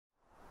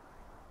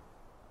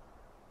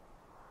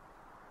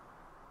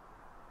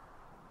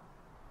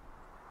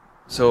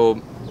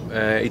So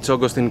it's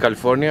August in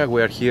California.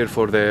 We are here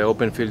for the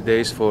open field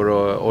days for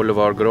all of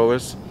our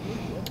growers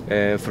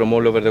from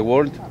all over the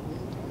world.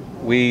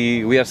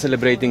 We are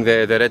celebrating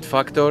the Red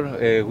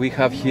Factor. We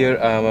have here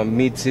a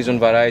mid-season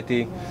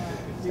variety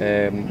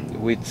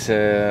with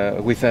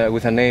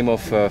a name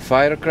of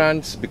Fire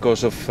Crunch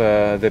because of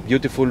the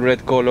beautiful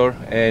red color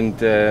and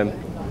the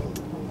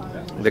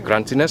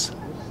crunchiness.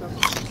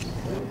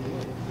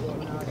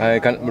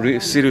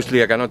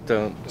 Seriously, I cannot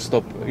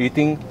stop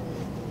eating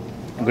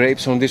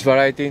grapes from this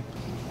variety.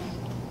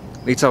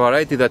 It's a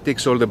variety that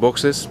ticks all the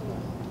boxes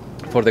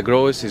for the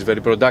growers. It's very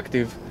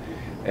productive,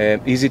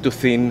 easy to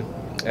thin,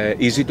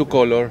 easy to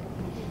color.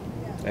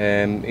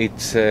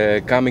 It's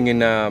coming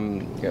in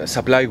a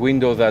supply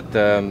window that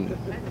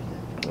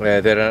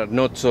there are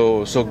not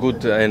so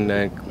good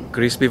and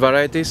crispy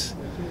varieties.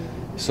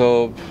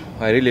 So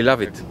I really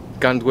love it.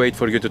 Can't wait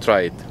for you to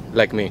try it,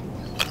 like me.